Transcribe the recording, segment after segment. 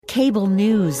Cable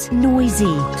news,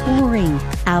 noisy, boring,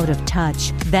 out of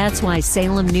touch. That's why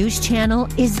Salem News Channel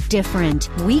is different.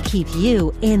 We keep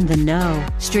you in the know.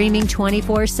 Streaming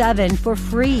 24/7 for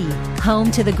free.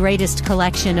 Home to the greatest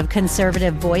collection of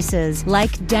conservative voices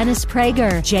like Dennis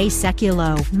Prager, Jay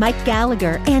Sekulow, Mike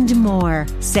Gallagher, and more.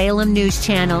 Salem News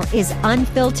Channel is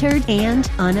unfiltered and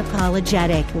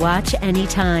unapologetic. Watch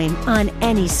anytime, on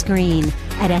any screen,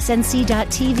 at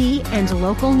snc.tv and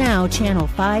Local Now Channel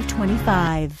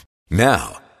 525.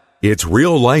 Now, it's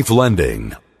Real Life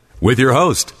Lending with your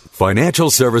host,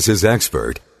 financial services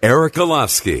expert, Eric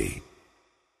Golofsky.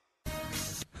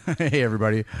 Hey,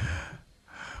 everybody.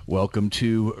 Welcome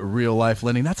to Real Life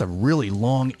Lending. That's a really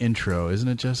long intro, isn't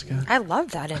it, Jessica? I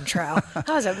love that intro.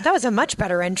 That was a much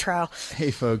better intro.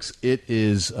 Hey, folks. It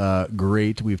is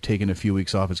great. We've taken a few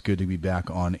weeks off. It's good to be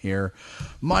back on air.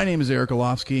 My name is Eric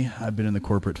Golofsky. I've been in the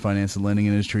corporate finance and lending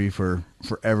industry for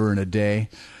forever and a day,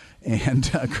 and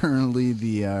currently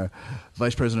the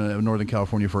Vice President of Northern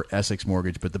California for Essex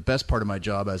Mortgage. But the best part of my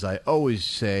job, as I always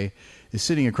say, is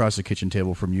sitting across the kitchen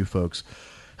table from you folks,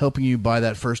 helping you buy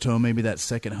that first home, maybe that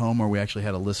second home, or we actually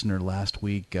had a listener last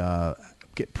week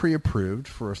get pre-approved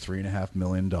for a $3.5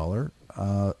 million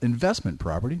investment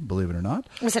property, believe it or not.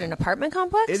 Was it an apartment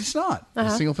complex? It's not.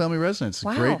 It's a single-family residence.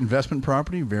 Wow. Great investment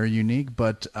property, very unique,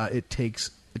 but it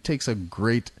takes a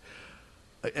great...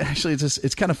 Actually,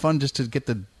 it's kind of fun just to get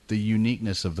the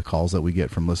uniqueness of the calls that we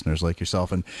get from listeners like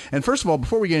yourself. And first of all,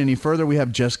 before we get any further, we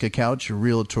have Jessica Couch,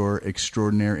 realtor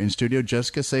extraordinaire in studio.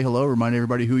 Jessica, say hello. Remind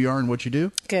everybody who you are and what you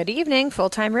do. Good evening.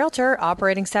 Full-time realtor,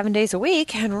 operating 7 days a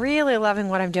week, and really loving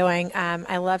what I'm doing.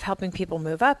 I love helping people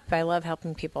move up. I love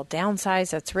helping people downsize.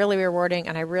 That's really rewarding.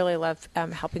 And I really love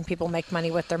helping people make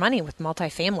money with their money with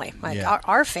multifamily.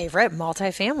 Our favorite,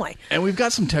 multifamily. And we've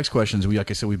got some text questions.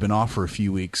 Like I said, we've been off for a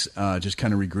few weeks, just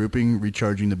kind of regrouping,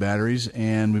 recharging the batteries,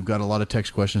 and we've got a lot of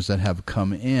text questions that have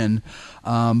come in.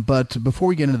 But before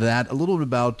we get into that, a little bit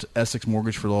about Essex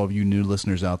Mortgage for all of you new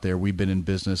listeners out there. We've been in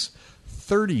business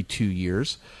 32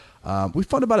 years. We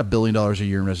fund about $1 billion a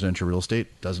year in residential real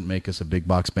estate. Doesn't make us a big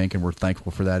box bank, and we're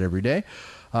thankful for that every day.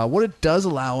 What it does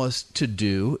allow us to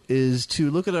do is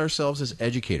to look at ourselves as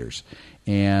educators.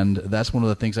 And that's one of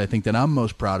the things I think that I'm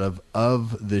most proud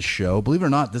of this show. Believe it or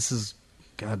not, this is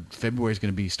February is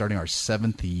going to be starting our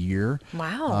 7th year.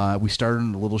 Wow. We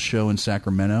started a little show in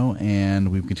Sacramento,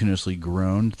 and we've continuously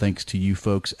grown thanks to you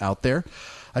folks out there.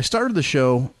 I started the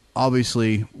show,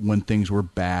 obviously, when things were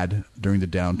bad during the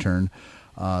downturn,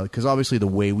 because obviously the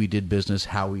way we did business,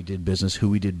 how we did business, who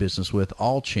we did business with,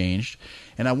 all changed.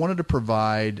 And I wanted to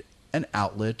provide an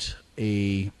outlet,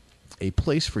 a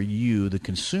place for you, the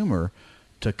consumer,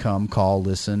 to come, call,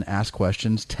 listen, ask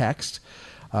questions, text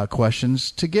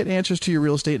questions to get answers to your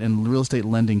real estate and real estate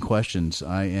lending questions.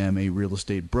 I am a real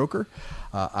estate broker.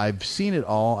 I've seen it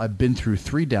all. I've been through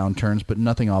 3 downturns, but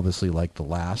nothing obviously like the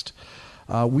last.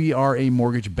 We are a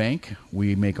mortgage bank.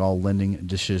 We make all lending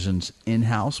decisions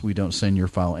in-house. We don't send your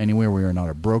file anywhere. We are not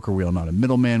a broker. We are not a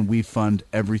middleman. We fund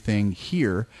everything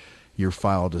here. Your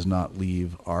file does not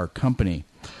leave our company.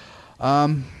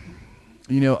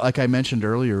 Like I mentioned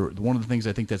earlier, one of the things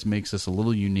I think that makes us a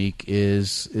little unique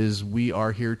is we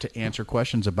are here to answer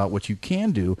questions about what you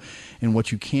can do and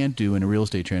what you can't do in a real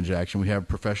estate transaction. We have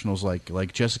professionals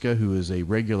like Jessica, who is a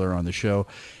regular on the show,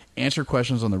 answer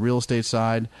questions on the real estate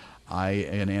side. I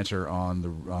can answer on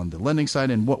the lending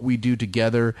side, and what we do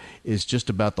together is just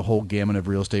about the whole gamut of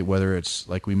real estate, whether it's,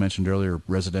 like we mentioned earlier,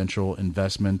 residential,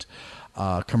 investment,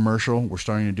 commercial. We're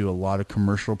starting to do a lot of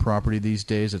commercial property these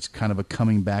days. It's kind of a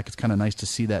coming back. It's kind of nice to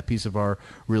see that piece of our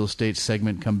real estate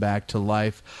segment come back to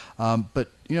life. But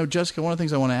Jessica, one of the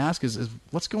things I want to ask is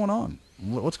what's going on?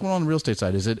 What's going on the real estate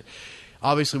side? Is it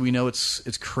obviously we know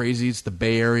it's crazy. It's the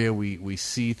Bay Area. We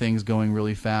see things going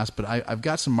really fast. But I've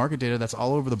got some market data that's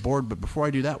all over the board. But before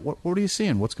I do that, what are you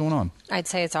seeing? What's going on? I'd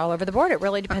say it's all over the board. It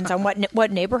really depends on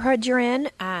what neighborhood you're in,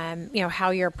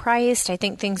 how you're priced. I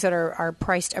think things that are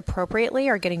priced appropriately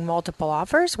are getting multiple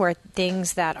offers, where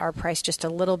things that are priced just a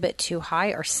little bit too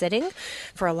high are sitting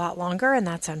for a lot longer, and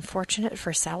that's unfortunate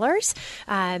for sellers.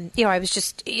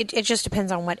 It just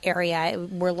depends on what area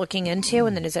we're looking into,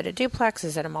 and then is it a duplex?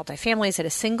 Is it a multifamily? Is it a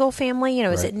single family?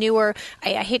 Is it newer?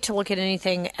 I hate to look at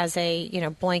anything as a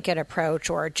blanket approach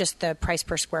or just the price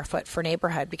per square foot for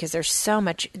neighborhood, because there's so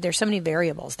many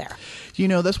variables there.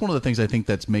 That's one of the things I think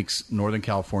that makes Northern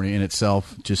California in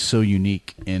itself just so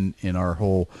unique in our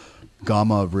whole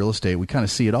gamma of real estate. We kind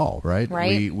of see it all, right?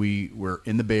 We're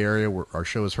in the Bay Area. Our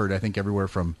show is heard, I think, everywhere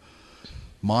from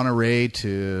Monterey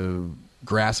to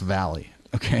Grass Valley.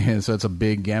 Okay, and so it's a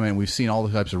big gamut. And we've seen all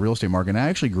the types of real estate market. And I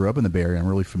actually grew up in the Bay Area. I'm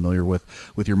really familiar with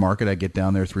your market. I get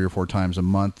down there 3 or 4 times a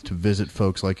month to visit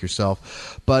folks like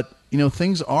yourself. But,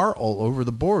 things are all over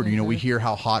the board. Mm-hmm. We hear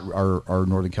how hot our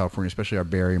Northern California, especially our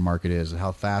Bay Area market is, and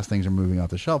how fast things are moving off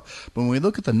the shelf. But when we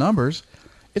look at the numbers,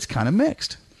 it's kind of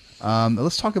mixed.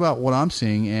 Let's talk about what I'm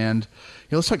seeing. And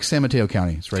let's talk San Mateo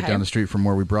County. It's right down the street from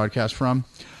where we broadcast from.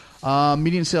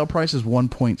 Median sale price is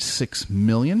 $1.6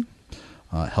 million.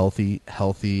 Healthy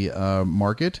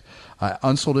market.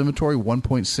 Unsold inventory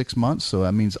 1.6 months. So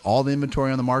that means all the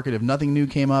inventory on the market, if nothing new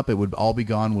came up, it would all be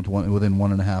gone within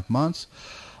 1.5 months.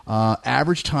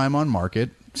 Average time on market,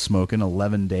 smoking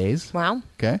 11 days. Wow.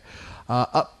 Okay.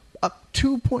 Up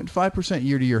 2.5%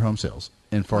 year-to-year home sales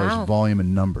as far as volume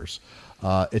and numbers.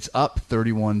 It's up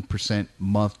 31%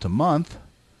 month to month,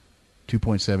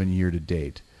 2.7 year to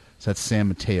date. So that's San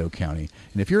Mateo County.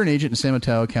 And if you're an agent in San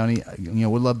Mateo County, we'd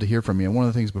love to hear from you. And one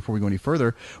of the things before we go any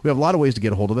further, we have a lot of ways to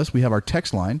get a hold of us. We have our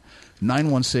text line,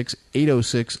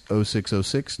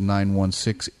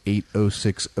 916-806-0606,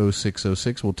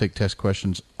 916-806-0606. We'll take text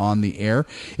questions on the air.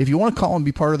 If you want to call and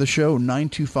be part of the show,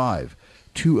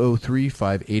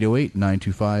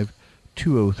 925-203-5808,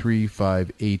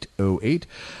 925-203-5808.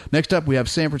 Next up, we have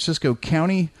San Francisco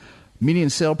County. Median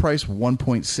sale price,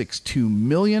 $1.62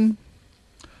 million.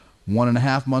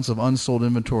 1.5 months of unsold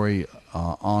inventory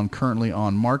currently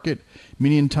on market.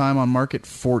 Median time on market,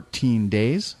 14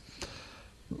 days,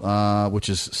 which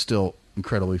is still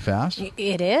incredibly fast.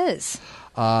 It is.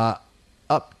 Up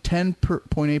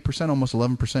 10.8%, almost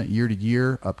 11% year to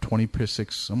year. Up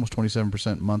 26, almost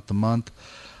 27% month to month.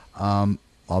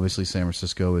 Obviously, San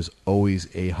Francisco is always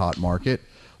a hot market.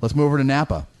 Let's move over to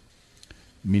Napa.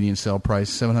 Median sale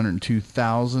price,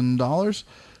 $702,000.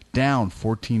 Down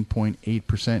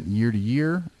 14.8% year to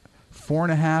year,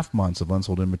 4.5 months of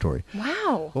unsold inventory.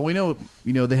 Wow. Well, we know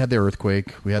they had the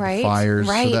earthquake, we had the fires,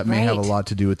 so that may have a lot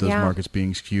to do with those markets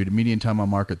being skewed. Median time on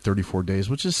market 34 days,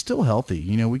 which is still healthy.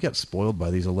 We got spoiled by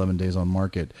these 11 days on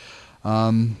market.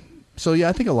 So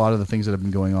I think a lot of the things that have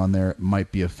been going on there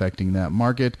might be affecting that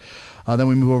market. Then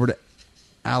we move over to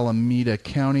Alameda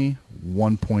County.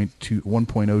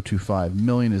 1.025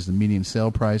 million is the median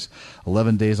sale price.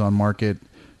 11 days on market.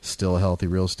 Still a healthy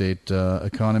real estate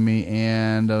economy.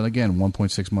 And again,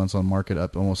 1.6 months on market,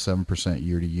 up almost 7%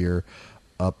 year to year,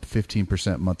 up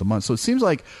 15% month to month. So it seems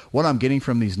like what I'm getting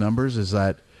from these numbers is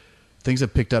that things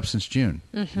have picked up since June.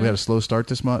 Mm-hmm. We had a slow start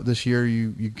this year.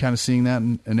 You kind of seeing that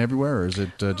in everywhere, or has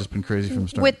it just been crazy from the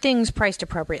start? With things priced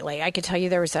appropriately. I could tell you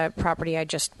there was a property I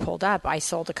just pulled up. I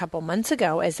sold a couple months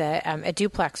ago as a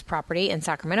duplex property in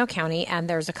Sacramento County, and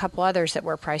there's a couple others that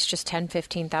were priced just $10,000,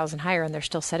 $15,000 higher, and they're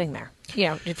still sitting there.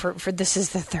 For this is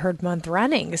the third month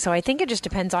running. So I think it just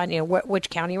depends on which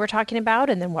county we're talking about,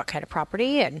 and then what kind of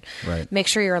property, and make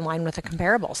sure you're in line with the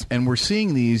comparables. And we're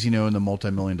seeing these, in the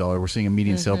multi-million-dollar. We're seeing a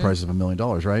median sale price of $1 million,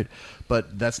 right?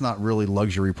 But that's not really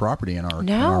luxury property in our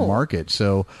market.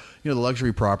 So the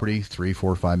luxury property, $3,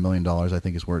 $4, $5 million, I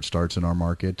think is where it starts in our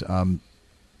market.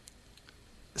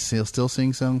 Still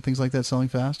seeing some things like that selling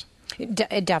fast?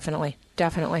 Definitely.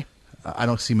 I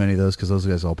don't see many of those because those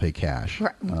guys all pay cash.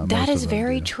 That is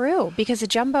very true, because a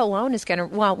jumbo loan is going to,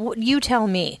 well, you tell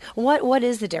me, what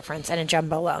is the difference in a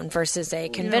jumbo loan versus a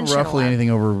conventional roughly loan?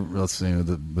 Anything over, let's say,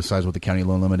 besides what the county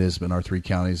loan limit is, but in our 3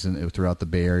 counties and throughout the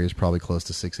Bay Area is probably close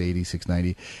to 680,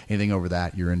 690. Anything over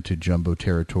that, you're into jumbo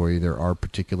territory. There are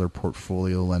particular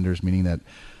portfolio lenders, meaning that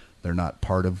they're not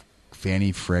part of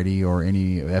Fannie, Freddie, or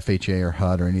any FHA or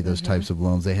HUD or any of those types of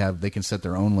loans. They can set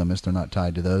their own limits. They're not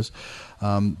tied to those.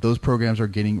 Those programs are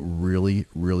getting really,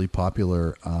 really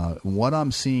popular. What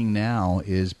I'm seeing now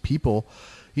is people,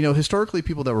 historically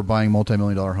people that were buying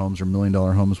multi-million-dollar homes or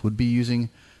million-dollar homes would be using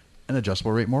an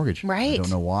adjustable rate mortgage. Right. I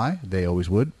don't know why. They always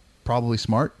would. Probably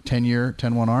smart. 10-year,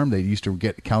 10-1 ARM. They used to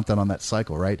count that on that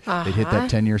cycle, right? They'd hit that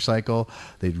 10-year cycle.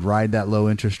 They'd ride that low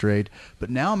interest rate.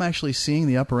 But now I'm actually seeing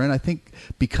the upper end. I think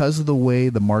because of the way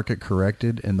the market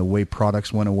corrected and the way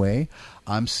products went away,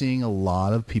 I'm seeing a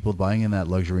lot of people buying in that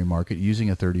luxury market using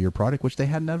a 30-year product, which they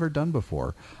had never done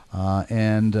before.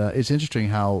 And it's interesting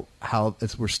how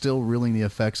we're still reeling the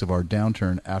effects of our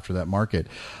downturn after that market.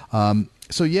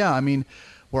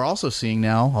 We're also seeing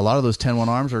now a lot of those 10-1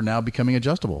 ARMs are now becoming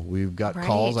adjustable. We've got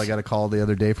calls. I got a call the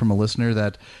other day from a listener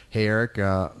that, hey, Eric,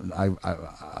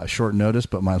 I short notice,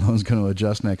 but my loan's going to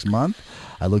adjust next month.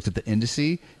 I looked at the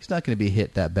indice. He's not going to be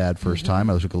hit that bad first time.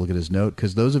 I was going to look at his note,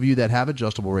 because those of you that have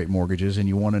adjustable rate mortgages and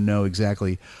you want to know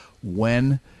exactly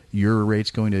when your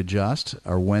rate's going to adjust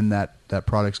or when that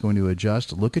product's going to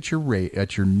adjust, look at your rate,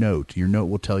 at your note. Your note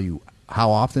will tell you how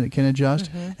often it can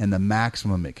adjust, and the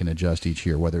maximum it can adjust each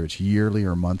year, whether it's yearly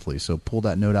or monthly. So pull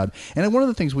that note out. And one of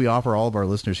the things we offer all of our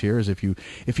listeners here is if you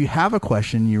have a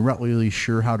question, you're not really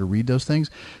sure how to read those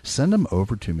things, send them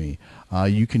over to me.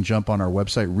 You can jump on our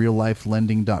website,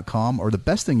 reallifelending.com, or the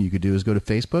best thing you could do is go to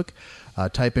Facebook,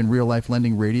 type in Real Life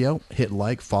Lending Radio, hit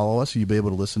like, follow us, so you'll be able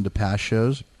to listen to past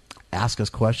shows, ask us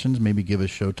questions, maybe give us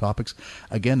show topics.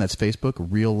 Again, that's Facebook,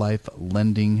 Real Life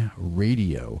Lending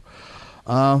Radio.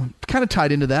 Kind of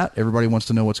tied into that, everybody wants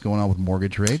to know what's going on with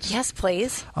mortgage rates. Yes,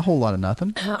 please. A whole lot of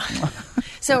nothing.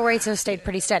 So rates have stayed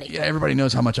pretty steady. Yeah, everybody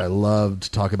knows how much I love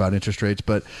to talk about interest rates,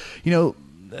 but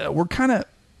we're kind of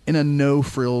in a no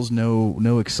frills,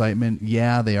 no excitement.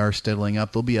 Yeah, they are steadily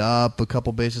up. They'll be up a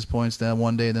couple basis points then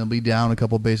one day, then they'll be down a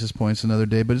couple basis points another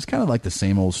day. But it's kind of like the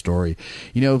same old story.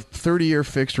 30-year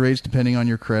fixed rates, depending on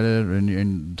your credit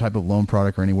and type of loan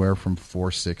product, are anywhere from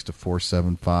 4.6 to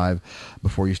 4.75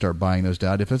 before you start buying those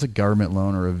down. If it's a government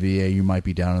loan or a VA, you might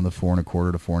be down in the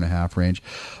 4.25 to 4.5 range.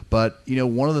 But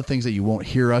one of the things that you won't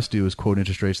hear us do is quote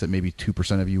interest rates that maybe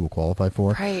 2% of you will qualify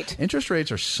for. Right. Interest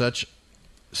rates are such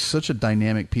a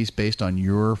dynamic piece based on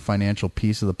your financial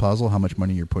piece of the puzzle, how much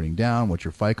money you're putting down, what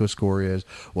your FICO score is,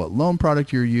 what loan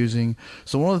product you're using.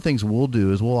 So one of the things we'll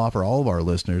do is we'll offer all of our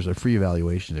listeners a free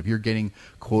evaluation. If you're getting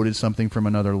quoted something from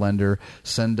another lender,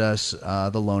 send us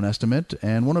the loan estimate,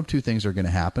 and one of two things are going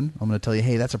to happen. I'm going to tell you,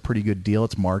 hey, that's a pretty good deal.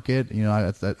 It's market.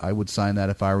 I would sign that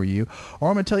if I were you. Or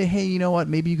I'm going to tell you, hey, you know what?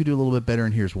 Maybe you could do a little bit better,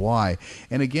 and here's why.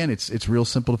 And again, it's real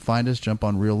simple to find us. Jump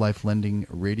on Real Life Lending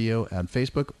Radio on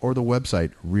Facebook or the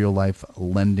website,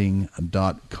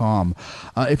 reallifelending.com.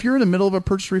 If you're in the middle of a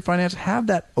purchase refinance, have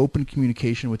that open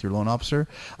communication with your loan officer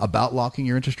about locking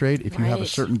your interest rate. If you have a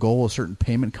certain goal, a certain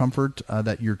payment comfort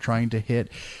that you're trying to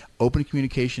hit, open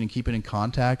communication and keeping in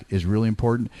contact is really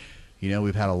important.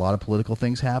 We've had a lot of political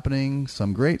things happening,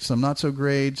 some great, some not so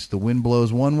great. The wind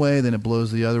blows one way, then it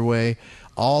blows the other way.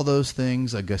 All those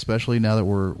things, especially now that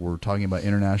we're talking about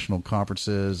international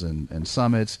conferences and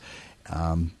summits,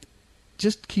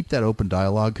 just keep that open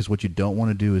dialogue, because what you don't want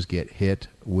to do is get hit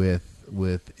with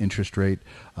interest rate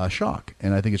shock.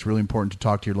 And I think it's really important to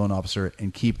talk to your loan officer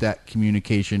and keep that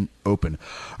communication open.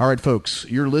 All right, folks,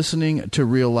 you're listening to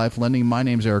Real Life Lending. My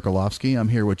name's Eric Olofsky. I'm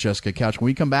here with Jessica Couch. When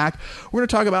we come back, we're going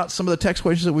to talk about some of the text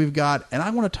questions that we've got, and I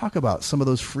want to talk about some of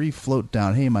those free float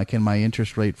down. Hey, can my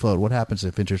interest rate float? What happens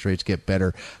if interest rates get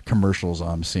better? Commercials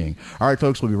I'm seeing. All right,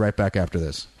 folks, we'll be right back after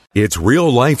this. It's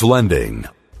Real Life Lending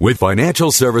with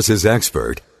financial services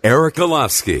expert Eric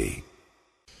Olofsky.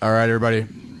 All right, everybody.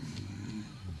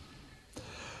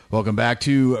 Welcome back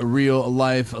to Real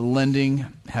Life Lending.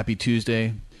 Happy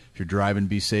Tuesday. If you're driving,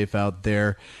 be safe out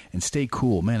there and stay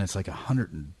cool. Man, it's like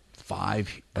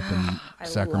 105 up in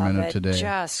Sacramento today.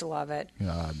 Just love it.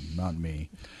 God, not me.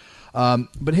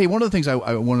 But hey, one of the things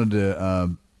I wanted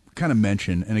to kind of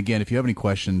mention, and again, if you have any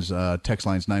questions, text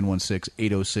lines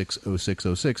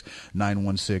 916-806-0606,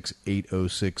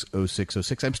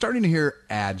 916-806-0606. I'm starting to hear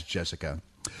ads, Jessica,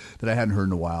 that I hadn't heard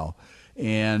in a while.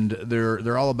 And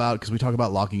they're all about, because we talk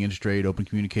about locking interest rate, open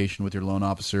communication with your loan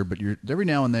officer, but every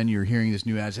now and then you're hearing this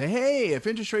new ad say, hey, if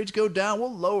interest rates go down,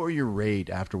 we'll lower your rate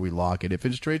after we lock it. If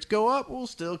interest rates go up, we'll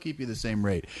still keep you the same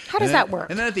rate. How does that work?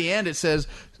 And then at the end it says,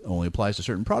 only applies to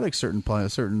certain products, certain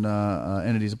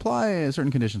entities apply,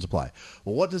 certain conditions apply.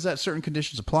 Well, what does that certain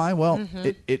conditions apply? Well,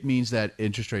 it means that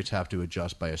interest rates have to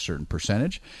adjust by a certain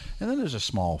percentage, and then there's a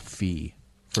small fee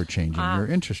for changing your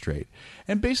interest rate.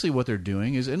 And basically what they're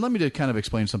doing is, and let me just kind of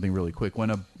explain something really quick.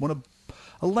 When a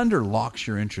lender locks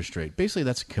your interest rate, basically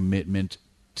that's a commitment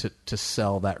to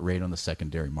sell that rate on the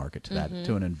secondary market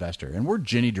to an investor. And we're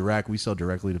Ginnie Direct. We sell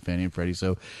directly to Fannie and Freddie,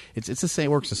 so it's the same,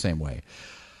 works the same way.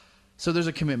 So there's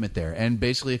a commitment there, and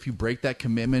basically, if you break that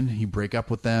commitment, you break up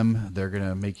with them, they're going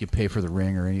to make you pay for the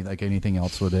ring or anything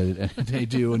else with it they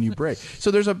do when you break. So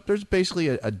there's basically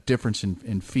a difference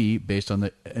in fee based on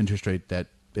the interest rate that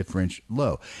differential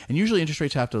low, and usually interest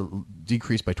rates have to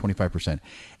decrease by 25%,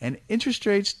 and interest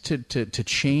rates to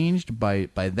change by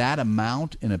that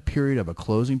amount in a period of a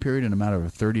closing period in a matter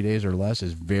of 30 days or less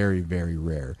is very, very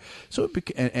rare. So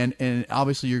and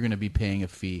obviously you're going to be paying a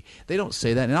fee. They don't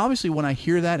say that, and obviously when I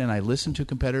hear that and I listen to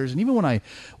competitors, and even when I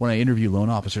interview loan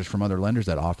officers from other lenders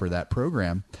that offer that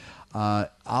program,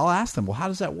 I'll ask them, well, how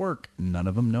does that work? None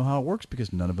of them know how it works,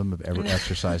 because none of them have ever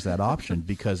exercised that option,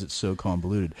 because it's so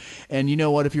convoluted. And you know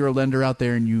what? If you're a lender out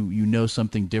there and you know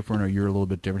something different, or you're a little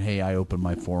bit different, hey, I open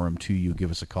my forum to you,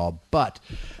 give us a call. But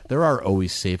there are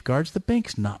always safeguards. The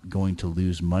bank's not going to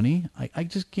lose money. I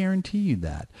just guarantee you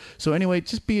that. So anyway,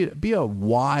 just be a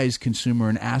wise consumer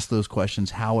and ask those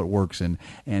questions, how it works, and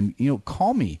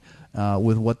call me.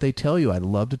 with what they tell you. I'd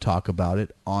love to talk about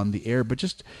it on the air, but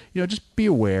just be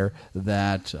aware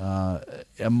that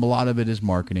a lot of it is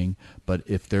marketing. But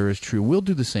if there is true, we'll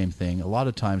do the same thing. A lot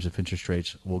of times, if interest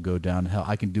rates will go down, hell,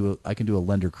 I can do a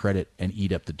lender credit and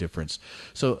eat up the difference.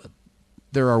 So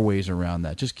there are ways around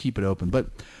that. Just keep it open. But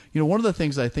one of the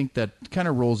things I think that kind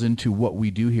of rolls into what we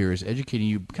do here is educating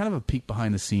you, kind of a peek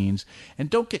behind the scenes, and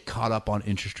don't get caught up on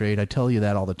interest rate. I tell you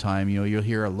that all the time. You'll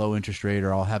hear a low interest rate,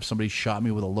 or I'll have somebody shot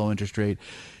me with a low interest rate.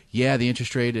 Yeah, the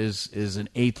interest rate is an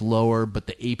eighth lower, but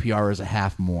the APR is a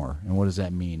half more. And what does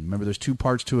that mean? Remember, there's two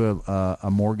parts to a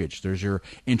mortgage. There's your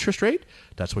interest rate.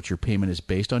 That's what your payment is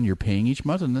based on. You're paying each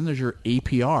month. And then there's your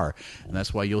APR. And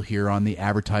that's why you'll hear on the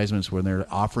advertisements when they're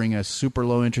offering a super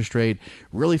low interest rate,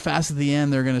 really fast at the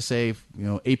end, they're going to say,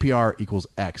 APR equals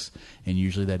X. And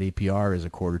usually that APR is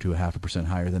 1/4 to 0.5%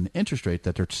 higher than the interest rate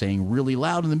that they're saying really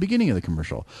loud in the beginning of the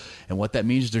commercial. And what that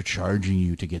means is they're charging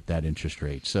you to get that interest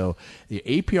rate. So the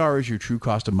APR is your true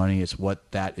cost of money.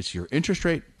 It's your interest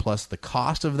rate plus the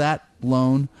cost of that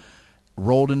loan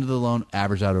rolled into the loan,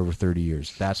 averaged out over 30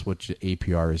 years. That's what your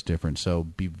APR is different. So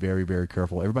be very, very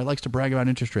careful. Everybody likes to brag about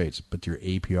interest rates, but your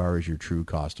APR is your true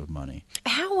cost of money.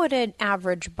 How would an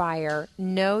average buyer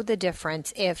know the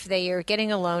difference if they are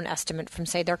getting a loan estimate from,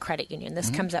 say, their credit union? This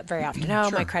comes up very often. Oh,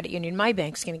 Sure. My credit union, my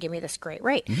bank's going to give me this great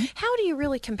rate. How do you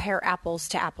really compare apples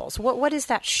to apples? What is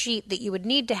that sheet that you would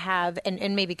need to have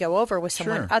and maybe go over with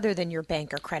someone Sure. other than your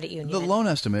bank or credit union? The loan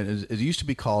estimate it used to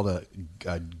be called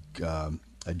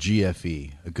a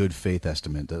GFE, a good faith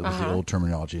estimate. That was the old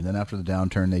terminology. And then after the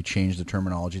downturn, they changed the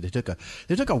terminology. They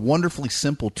took a wonderfully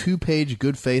simple 2-page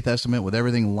good faith estimate with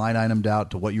everything line itemed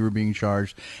out to what you were being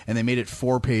charged, and they made it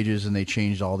 4 pages, and they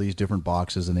changed all these different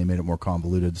boxes, and they made it more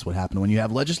convoluted. That's what happened when you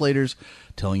have legislators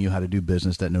telling you how to do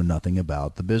business that know nothing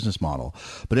about the business model.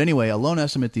 But anyway, a loan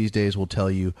estimate these days will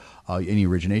tell you any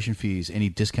origination fees, any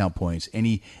discount points,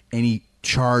 any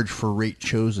charge for rate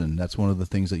chosen. That's one of the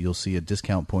things that you'll see. A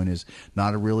discount point is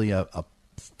not really a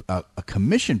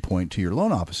commission point to your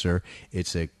loan officer.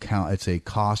 It's a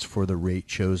cost for the rate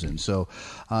chosen. So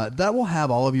that will have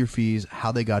all of your fees,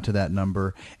 how they got to that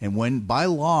number, and by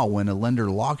law, when a lender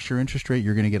locks your interest rate,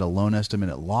 you're going to get a loan estimate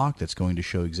at lock that's going to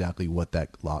show exactly what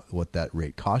that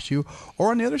rate costs you. Or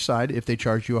on the other side, if they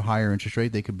charge you a higher interest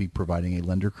rate, they could be providing a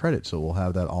lender credit. So we'll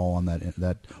have that all on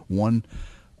that one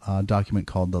document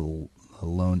called the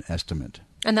loan estimate.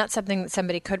 And that's something that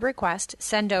somebody could request,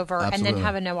 send over, Absolutely. and then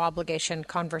have a no obligation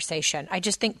conversation. I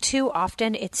just think too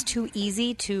often it's too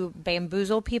easy to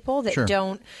bamboozle people that Sure.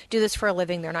 don't do this for a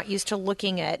living. They're not used to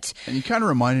looking at. And you kind of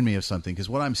reminded me of something, because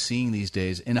what I'm seeing these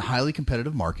days in a highly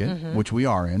competitive market, which we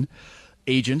are in,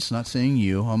 agents, not saying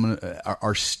you,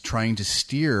 are trying to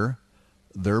steer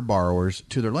their borrowers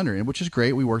to their lender, and which is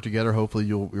great. We work together. Hopefully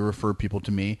you'll refer people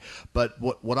to me. But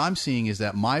what I'm seeing is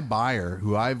that my buyer,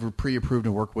 who I've pre-approved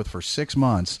and worked with for 6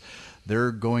 months,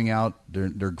 they're going out,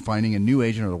 they're finding a new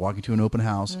agent, or they're walking to an open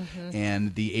house,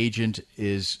 and the agent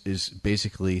is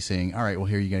basically saying, all right, well,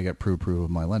 here you're going to get pre-approved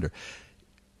with my lender.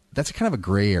 That's kind of a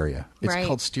gray area. It's Right.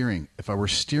 called steering. If I were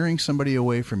steering somebody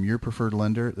away from your preferred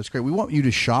lender, that's great. We want you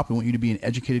to shop. We want you to be an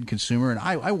educated consumer, and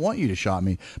I want you to shop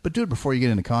me, but do it before you get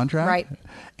into contract. Right.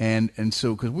 And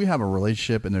so, because we have a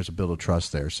relationship and there's a build of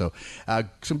trust there. So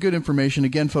some good information.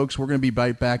 Again, folks, we're going to be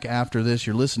right back after this.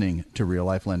 You're listening to Real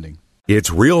Life Lending.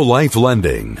 It's Real Life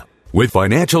Lending with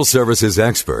financial services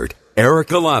expert Eric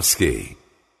Olofsky.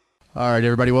 All right,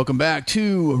 everybody, welcome back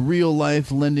to Real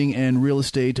Life Lending and Real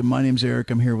Estate. My name's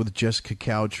Eric. I'm here with Jessica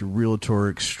Couch, realtor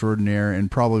extraordinaire, and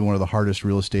probably one of the hardest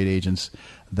real estate agents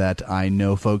that I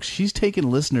know, folks. She's taken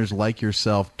listeners like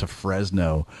yourself to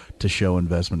Fresno to show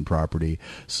investment property.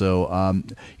 So, one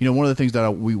of the things that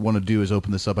we want to do is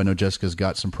open this up. I know Jessica's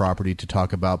got some property to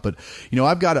talk about, but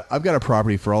I've got a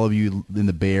property for all of you in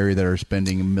the Bay Area that are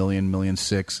spending $1 million,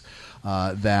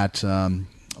 $1.6 million.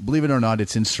 Believe it or not,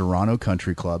 it's in Serrano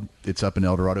Country Club. It's up in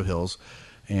El Dorado Hills.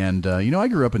 And, I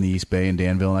grew up in the East Bay in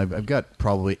Danville, and I've got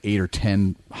probably 8 or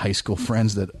 10 high school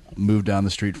friends that moved down the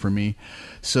street from me.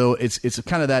 So it's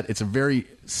kind of that. It's a very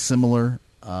similar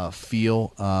feel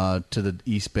to the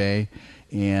East Bay,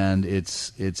 and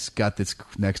it's got this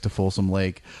next to Folsom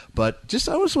Lake. But I just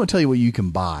want to tell you what you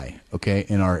can buy, okay,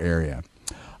 in our area.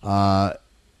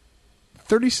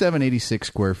 3,786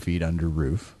 square feet under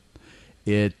roof.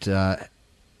 It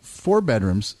 4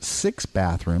 bedrooms, 6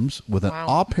 bathrooms with an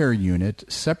au pair unit,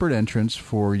 separate entrance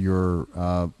for your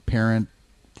parent,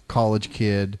 college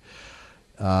kid,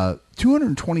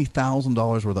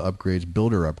 $220,000 worth of upgrades,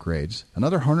 builder upgrades,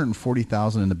 another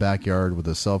 $140,000 in the backyard with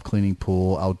a self-cleaning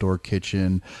pool, outdoor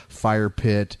kitchen, fire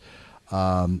pit.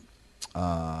 What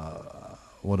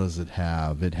does it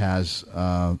have? It has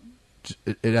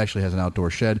it actually has an outdoor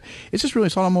shed. It's just really,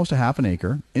 it's almost a half an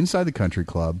acre inside the country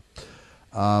club.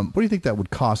 What do you think that would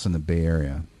cost in the Bay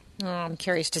Area? Oh, I'm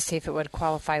curious to see if it would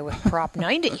qualify with Prop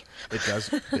 90. It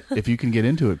does. If you can get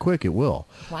into it quick, it will.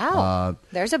 Wow.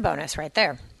 There's a bonus right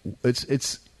there.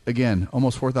 It's again,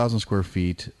 almost 4,000 square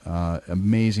feet.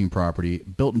 Amazing property.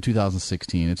 Built in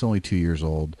 2016. It's only 2 years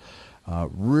old.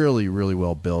 Really, really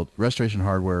well built. Restoration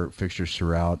hardware fixtures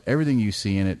throughout. Everything you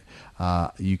see in it,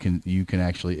 you can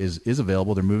actually is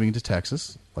available. They're moving to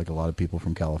Texas, like a lot of people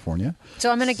from California.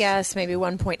 So I'm going to guess maybe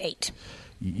 1.8.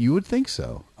 You would think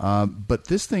so, but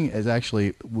this thing is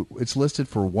actually it's listed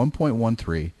for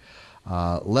 1.13,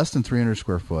 less than 300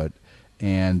 square foot.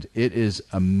 And it is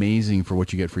amazing for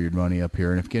what you get for your money up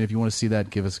here. And if you want to see that,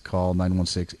 give us a call,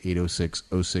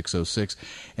 916-806-0606.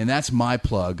 And that's my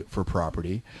plug for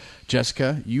property.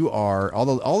 Jessica, you are,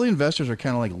 although all the investors are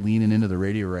kind of like leaning into the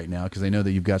radio right now because they know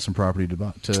that you've got some property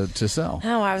to sell.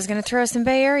 Oh, I was going to throw some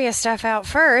Bay Area stuff out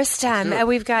first.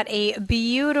 We've got a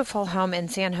beautiful home in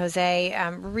San Jose,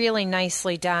 really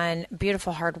nicely done,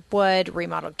 beautiful hardwood,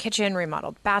 remodeled kitchen,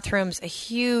 remodeled bathrooms, a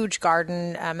huge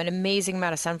garden, an amazing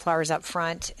amount of sunflowers up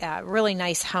front, really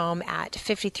nice home at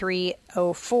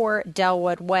 5304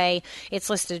 Delwood Way. It's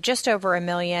listed just over $1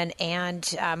 million, and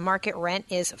market rent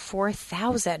is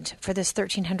 $4,000 for this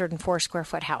 1,304 square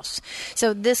foot house.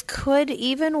 So this could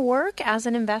even work as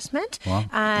an investment. Wow.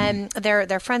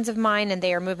 They're friends of mine, and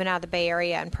they are moving out of the Bay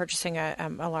Area and purchasing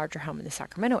a larger home in the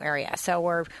Sacramento area. So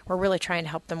we're really trying to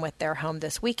help them with their home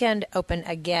this weekend, open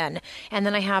again. And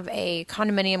then I have a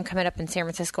condominium coming up in San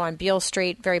Francisco on Beale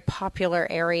Street, very popular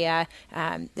area.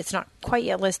 It's not quite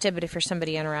yet listed, but if you're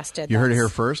somebody interested. You heard it here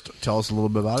first. Tell us a little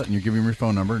bit about it, and you're giving your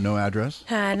phone number, no address.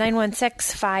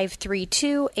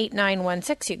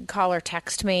 916-532-8916. You can call or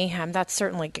text me. That's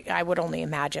certainly, I would only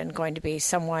imagine, going to be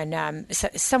someone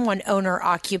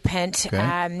owner-occupant. Okay.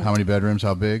 How many bedrooms?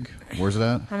 How big? Where's it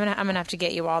at? I'm gonna have to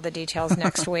get you all the details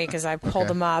next week as I pulled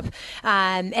them up.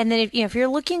 And then if you're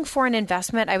looking for an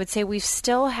investment, I would say we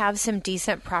still have some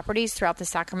decent properties throughout the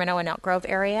Sacramento and Elk Grove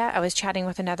area. I was chatting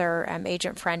with another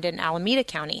agent friend in Alameda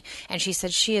County, and she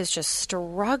said she is just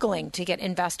struggling to get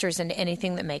investors into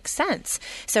anything that makes sense.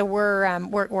 So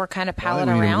we're kind of palling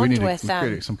around with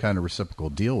some kind of reciprocal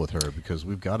deal with her because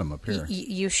we've got them up here.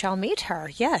 You shall meet her.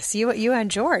 Yes, you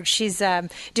and George. She's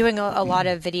doing a lot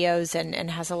of videos and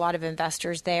has a lot of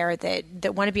investors there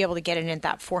that want to be able to get in at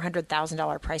that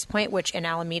 $400,000 price point, which in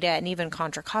Alameda and even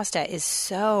Contra Costa is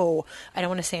so, I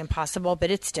don't want to say impossible, but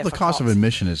it's difficult. The cost of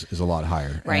admission is a lot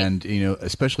higher. Right. And,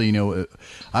 especially, I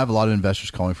have a lot of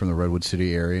investors calling from the Redwood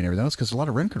City area and everything else because there's a lot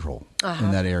of rent control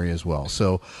in that area as well.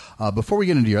 So before we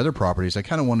get into your other properties, I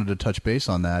kind of wanted to touch base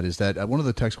on that, is that one of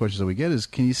the text questions that we get is,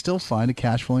 can you still find a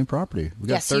cash flowing property? We've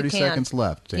got 30 seconds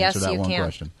left to answer that one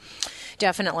question.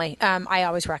 Definitely. I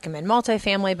always recommend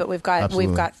multifamily, but we've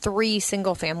got 3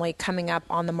 single family coming up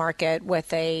on the market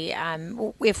with a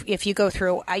if you go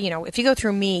through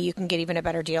me, you can get even a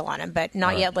better deal on them, but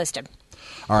not yet listed.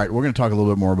 All right, we're going to talk a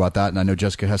little bit more about that, and I know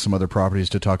Jessica has some other properties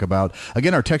to talk about.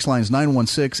 Again, our text line is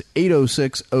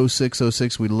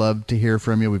 916-806-0606. We'd love to hear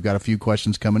from you. We've got a few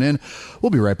questions coming in. We'll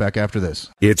be right back after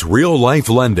this. It's Real Life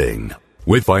Lending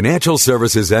with financial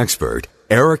services expert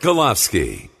Eric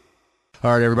Olofsky.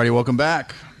 All right, everybody, welcome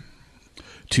back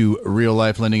to Real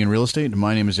Life Lending and Real Estate.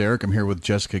 My name is Eric. I'm here with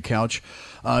Jessica Couch.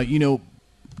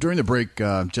 During the break,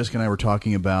 Jessica and I were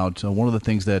talking about one of the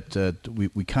things that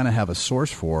we kind of have a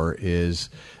source for is,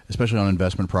 especially on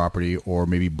investment property or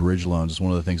maybe bridge loans, is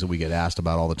one of the things that we get asked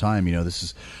about all the time. This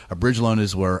is a bridge loan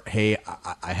is where, hey,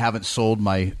 I haven't sold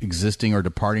my existing or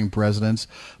departing residence,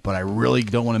 but I really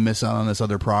don't want to miss out on this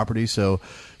other property. So,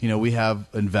 we have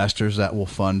investors that will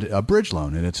fund a bridge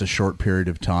loan, and it's a short period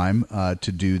of time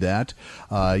to do that,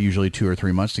 usually 2 or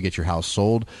 3 months to get your house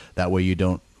sold. That way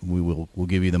we'll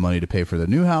give you the money to pay for the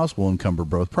new house. We'll encumber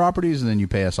both properties, and then you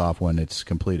pay us off when it's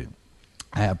completed.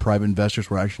 I have private investors.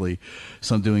 We're actually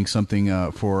doing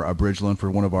something for a bridge loan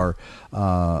for one of our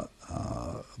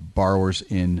borrowers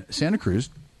in Santa Cruz.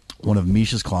 One of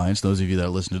Misha's clients, those of you that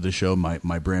listen to the show,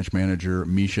 my branch manager,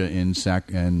 Misha in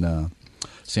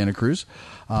Santa Cruz.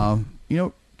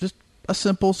 Just a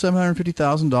simple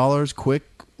 $750,000 quick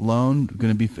loan.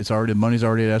 Money's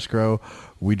already at escrow.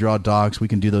 We draw docs. We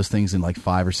can do those things in like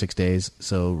 5 or 6 days.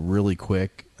 So really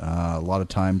quick. A lot of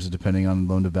times, depending on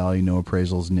loan to value, no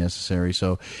appraisal is necessary.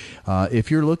 So if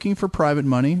you're looking for private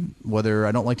money,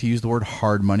 I don't like to use the word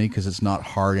hard money because it's not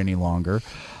hard any longer.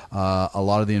 A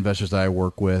lot of the investors that I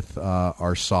work with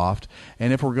are soft.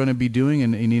 And if we're going to be doing,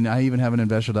 I even have an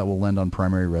investor that will lend on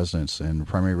primary residence. And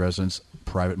primary residence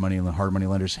private money and hard money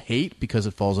lenders hate because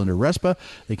it falls under RESPA.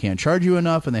 They can't charge you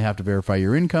enough, and they have to verify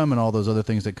your income and all those other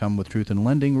things that come with truth in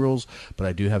lending rules. But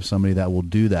I do have somebody that will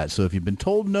do that. So if you've been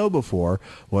told no before,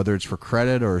 whether it's for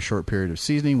credit or a short period of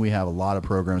seasoning, we have a lot of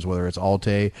programs, whether it's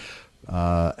Alt-A,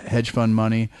 hedge fund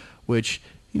money, which,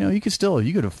 you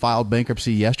could have filed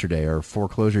bankruptcy yesterday or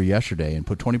foreclosure yesterday and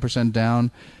put 20%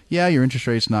 down. Yeah, your interest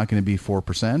rate's not going to be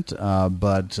 4%,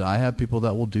 but I have people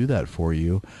that will do that for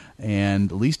you,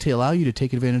 and at least to allow you to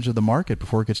take advantage of the market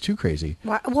before it gets too crazy.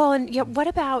 Well, and what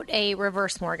about a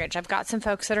reverse mortgage? I've got some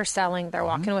folks that are selling. They're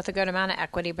walking with a good amount of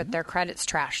equity, but their credit's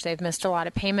trash. They've missed a lot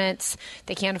of payments.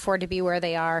 They can't afford to be where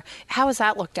they are. How is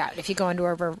that looked at if you go into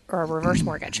a reverse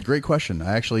mortgage? Great question.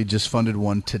 I actually just funded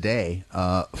one today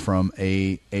from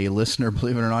a listener,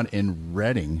 believe it or not, in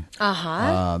Redding,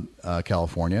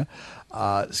 California.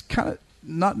 It's kind of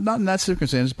not in that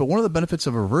circumstance, but one of the benefits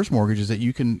of a reverse mortgage is that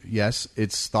you can, yes,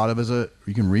 it's thought of as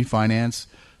you can refinance,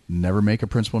 never make a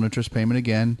principal and interest payment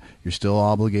again. You're still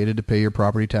obligated to pay your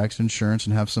property tax and insurance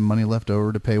and have some money left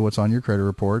over to pay what's on your credit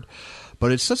report.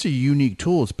 But it's such a unique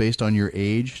tool. It's based on your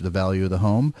age, the value of the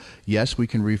home. Yes, we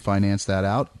can refinance that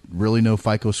out. Really no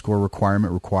FICO score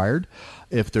requirement required.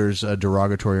 If there's a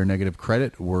derogatory or negative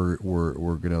credit, we're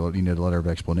going to need a letter of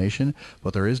explanation.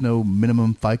 But there is no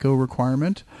minimum FICO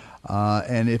requirement.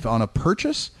 And if on a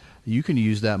purchase, you can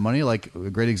use that money. Like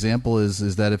a great example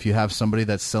is that if you have somebody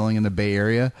that's selling in the Bay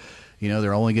Area,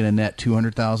 they're only going to net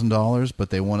 $200,000,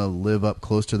 but they want to live up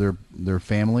close to their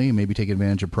family, maybe take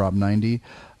advantage of Prop 90,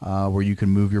 where you can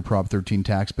move your Prop 13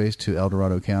 tax base to El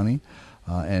Dorado County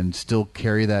and still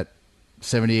carry that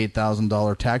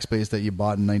 $78,000 tax base that you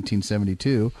bought in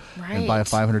 1972 and buy a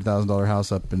 $500,000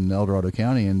 house up in El Dorado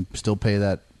County and still pay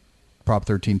that Prop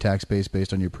 13 tax base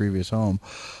based on your previous home.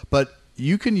 But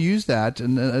you can use that,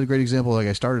 and a great example, like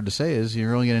I started to say, is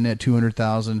you're only going to net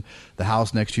 $200,000. The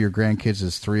house next to your grandkids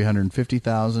is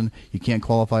 $350,000. You can't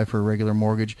qualify for a regular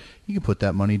mortgage. You can put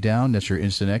that money down. That's your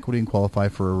instant equity and qualify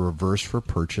for a reverse for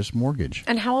purchase mortgage.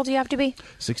 And how old do you have to be?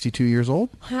 62 years old.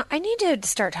 I need to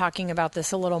start talking about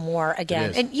this a little more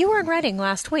again. And you were in Redding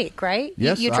last week, right?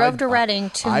 Yes, you drove to Redding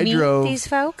to meet these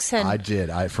folks. And I did.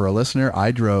 For a listener,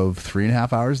 I drove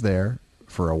 3.5 hours there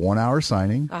for a 1-hour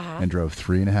signing and drove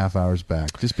 3.5 hours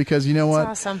back. Just because, you know what?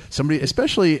 That's awesome. Somebody,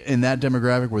 especially in that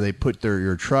demographic where they put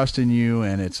your trust in you,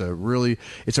 and it's a really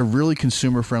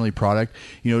consumer friendly product.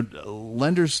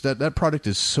 Lenders, that product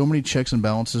is so many checks and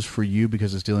balances for you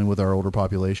because it's dealing with our older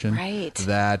population. Right.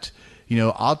 That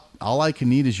all I can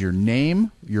need is your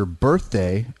name, your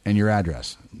birthday, and your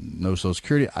address. No Social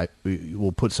Security.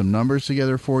 We'll put some numbers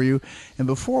together for you. And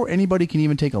before anybody can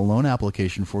even take a loan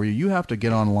application for you, you have to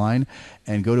get online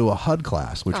and go to a HUD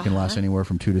class, which can last anywhere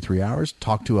from 2 to 3 hours.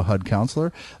 Talk to a HUD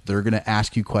counselor. They're going to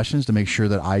ask you questions to make sure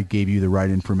that I gave you the right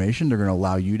information. They're going to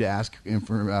allow you to ask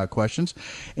questions.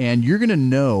 And you're going to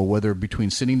know whether between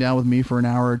sitting down with me for an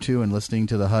hour or two and listening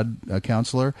to the HUD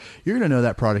counselor, you're going to know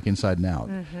that product inside and out.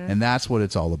 And that's what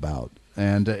it's all about.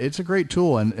 And it's a great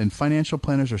tool, and financial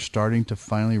planners are starting to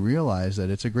finally realize that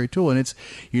it's a great tool. And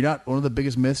one of the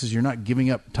biggest myths is you're not giving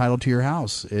up title to your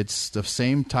house. It's the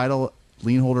same title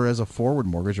lien holder as a forward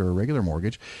mortgage or a regular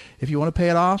mortgage. If you want to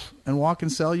pay it off and walk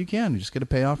and sell, you can. You just get to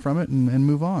pay off from it and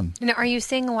move on. Now, are you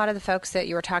seeing a lot of the folks that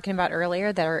you were talking about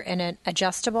earlier that are in an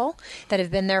adjustable, that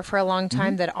have been there for a long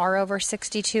time, that are over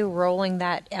 62, rolling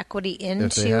that equity into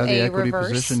if they have the equity reverse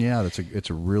position? Yeah,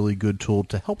 it's a really good tool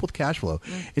to help with cash flow.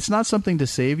 It's not something to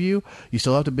save you. You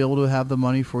still have to be able to have the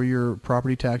money for your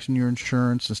property tax and your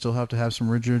insurance, and still have to have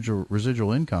some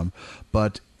residual income,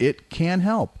 but it can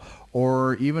help.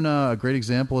 Or even a great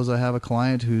example is I have a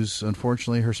client who's,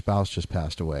 unfortunately, her spouse just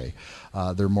passed away.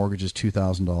 Their mortgage is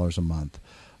 $2,000 a month.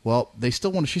 Well, she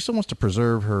still wants to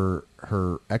preserve her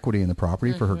equity in the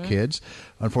property for her kids.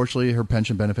 Unfortunately, her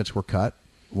pension benefits were cut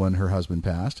when her husband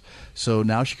passed. So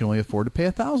now she can only afford to pay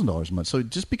 $1,000 a month. So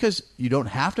just because you don't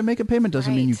have to make a payment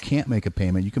doesn't mean you can't make a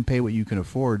payment. You can pay what you can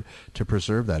afford to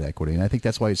preserve that equity. And I think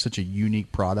that's why it's such a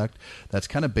unique product that's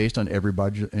kind of based on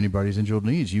anybody's individual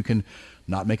needs. You can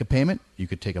not make a payment. You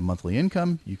could take a monthly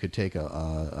income. You could take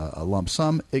a lump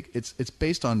sum. It's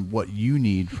based on what you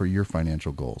need for your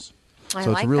financial goals.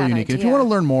 So it's really unique. And if you want to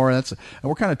learn more, and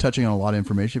we're kind of touching on a lot of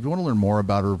information. If you want to learn more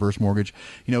about a reverse mortgage,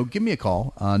 give me a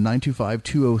call.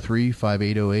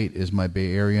 925-203-5808 is my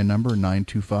Bay Area number,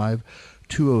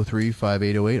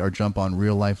 925-203-5808, or jump on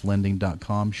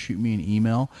reallifelending.com. Shoot me an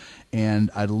email. And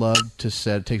I'd love to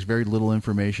it takes very little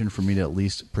information for me to at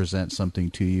least present something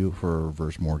to you for a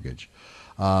reverse mortgage.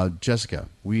 Jessica,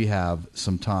 we have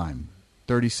some time,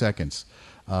 30 seconds.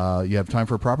 You have time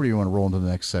for a property, or you want to roll into the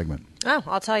next segment? Oh,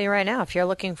 I'll tell you right now, if you're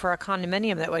looking for a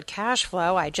condominium that would cash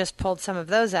flow, I just pulled some of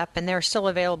those up, and they're still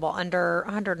available under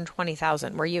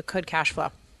 $120,000 where you could cash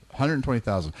flow.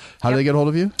 $120,000. How do they get a hold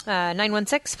of you?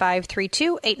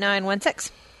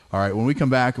 916-532-8916. All right, when we come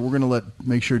back, we're going to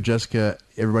make sure Jessica,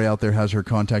 everybody out there has her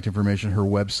contact information, her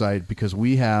website, because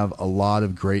we have a lot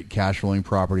of great cash flowing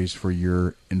properties for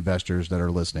your investors that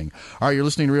are listening. All right, you're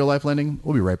listening to Real Life Lending.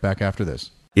 We'll be right back after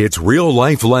this. It's Real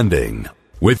Life Lending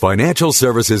with financial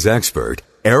services expert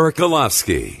Eric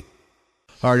Olofsky.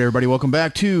 All right, everybody, welcome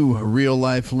back to Real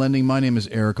Life Lending. My name is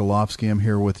Eric Olofsky. I'm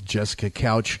here with Jessica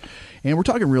Couch, and we're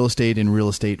talking real estate and real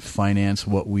estate finance,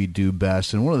 what we do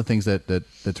best. And one of the things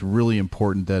that's really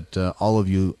important that all of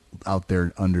you out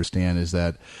there understand is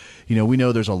that, we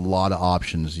know there's a lot of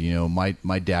options.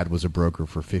 My dad was a broker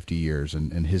for 50 years,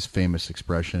 and his famous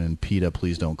expression, and PETA,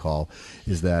 please don't call,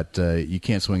 is that you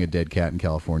can't swing a dead cat in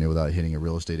California without hitting a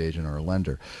real estate agent or a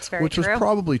lender, which was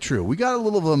probably true. We got a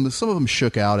little of them. Some of them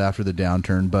shook out after the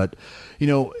downturn, but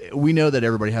we know that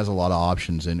everybody has a lot of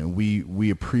options, and we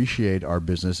appreciate our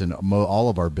business, and all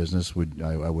of our business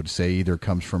I would say either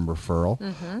comes from referral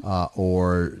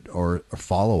or a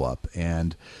follow up,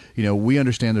 and we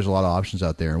understand there's a lot of options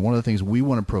out there, and one of the things we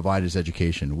want to provide is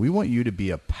education. We want you to be we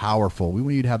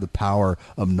want you to have the power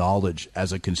of knowledge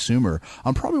as a consumer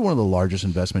on probably one of the largest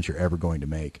investments you're ever going to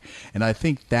make. And I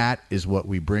think that is what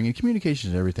we bring, and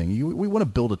communication is everything. We want to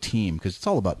build a team because it's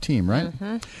all about team, right?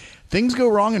 Mm-hmm. Things go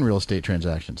wrong in real estate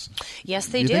transactions. Yes,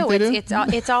 they do.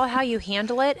 It's all how you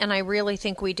handle it, and I really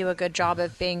think we do a good job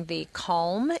of being the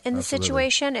calm in the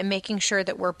situation and making sure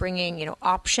that we're bringing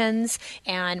options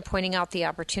and pointing out the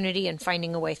opportunity and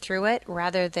finding a way through it,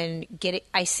 rather than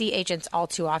I see agents all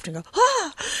too often go,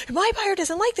 my buyer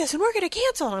doesn't like this, and we're going to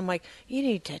cancel. And I'm like, you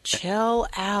need to chill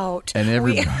out. And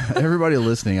everybody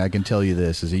listening, I can tell you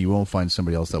this, is that you won't find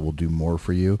somebody else that will do more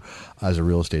for you as a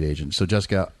real estate agent. So,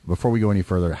 Jessica, before we go any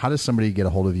further, how does somebody get a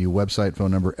hold of you? Website,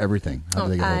 phone number, everything. How do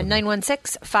they get a hold of you?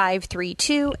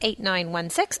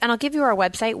 916-532-8916. And I'll give you our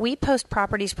website. We post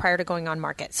properties prior to going on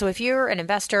market. So if you're an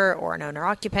investor or an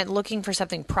owner-occupant looking for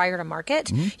something prior to market,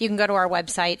 you can go to our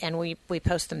website, and we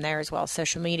post them there as well as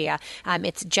social media.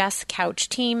 It's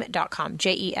jesscouchteam.com,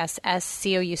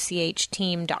 JESSCOUCH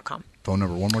team.com. Phone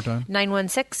number one more time?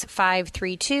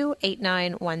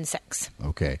 916-532-8916.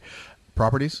 Okay.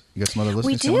 Properties? You got some other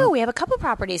listings? We do. We have a couple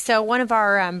properties. So one of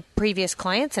our previous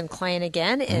clients and client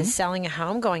again is selling a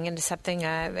home, going into something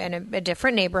in a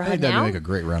different neighborhood now. That'd make a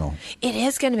great rental. It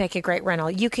is going to make a great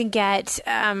rental. You can get,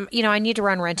 I need to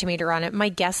run Rent-A-Meter on it. My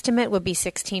guesstimate would be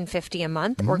 $1,650 a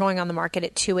month. We're going on the market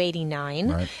at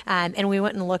 $289, right. And we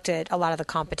went and looked at a lot of the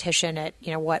competition at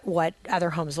what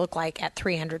other homes look like at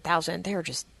 $300,000. They were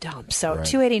just dumb. So right.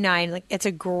 $289, it's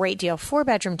a great deal.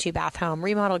 4-bedroom, 2-bath home,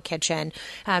 remodeled kitchen,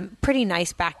 pretty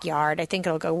nice backyard. I think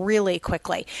it'll go really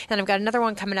quickly. And I've got another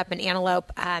one coming up in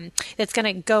Antelope that's going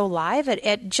to go live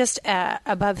at just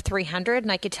above 300.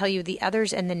 And I could tell you the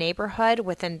others in the neighborhood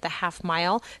within the half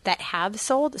mile that have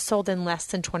sold in less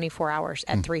than 24 hours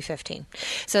at 315.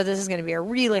 So this is going to be a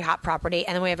really hot property.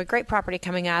 And then we have a great property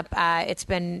coming up. It's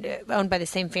been owned by the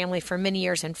same family for many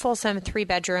years in Folsom,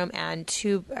 3-bedroom and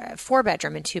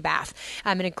 4-bedroom and 2-bath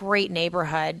in a great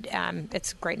neighborhood.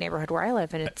 It's a great neighborhood where I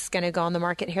live, and it's going to go on the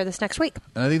market here this next week.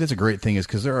 And I think that's a great thing, is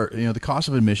because there are, the cost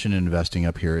of admission and investing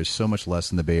up here is so much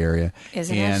less in the Bay Area.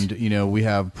 Isn't it? And, we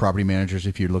have property managers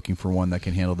if you're looking for one that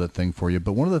can handle that thing for you.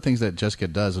 But one of the things that Jessica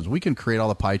does is we can create all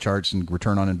the pie charts and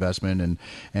return on investment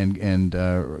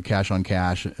and cash on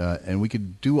cash. And we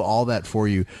could do all that for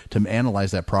you to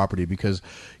analyze that property because,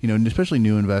 especially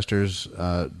new investors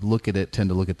tend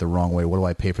to look at the wrong way. What do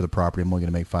I pay for the property? I'm only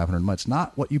going to make $500 a month. It's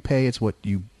not what you pay. It's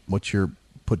what's your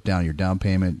put down, your down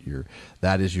payment,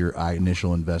 that is your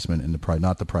initial investment in the price,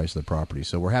 not the price of the property.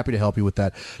 So we're happy to help you with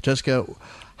that. Jessica,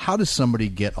 how does somebody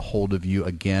get a hold of you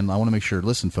again? I want to make sure,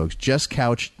 listen, folks,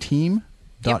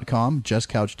 JessCouchTeam.com,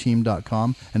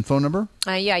 JessCouchTeam.com, and phone number?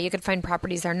 You can find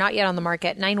properties that are not yet on the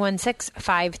market,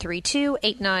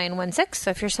 916-532-8916.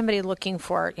 So if you're somebody looking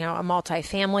for, a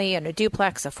multifamily and a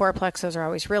duplex, a fourplex, those are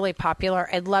always really popular.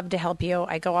 I'd love to help you.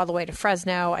 I go all the way to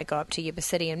Fresno. I go up to Yuba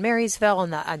City and Marysville on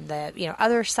the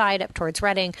other side up towards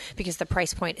Redding because the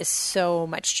price point is so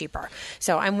much cheaper.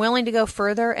 So I'm willing to go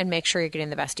further and make sure you're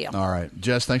getting the best deal. All right.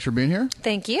 Jess, thanks for being here.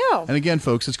 Thank you. And again,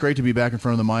 folks, it's great to be back in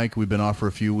front of the mic. We've been off for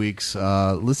a few weeks.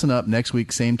 Listen up next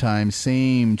week, same time,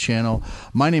 same channel.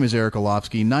 My name is Eric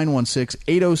Olofsky,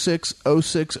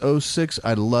 916-806-0606.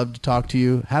 I'd love to talk to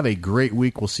you. Have a great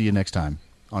week. We'll see you next time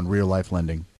on Real Life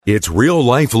Lending. It's Real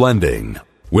Life Lending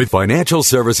with financial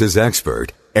services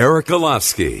expert Eric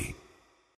Olofsky.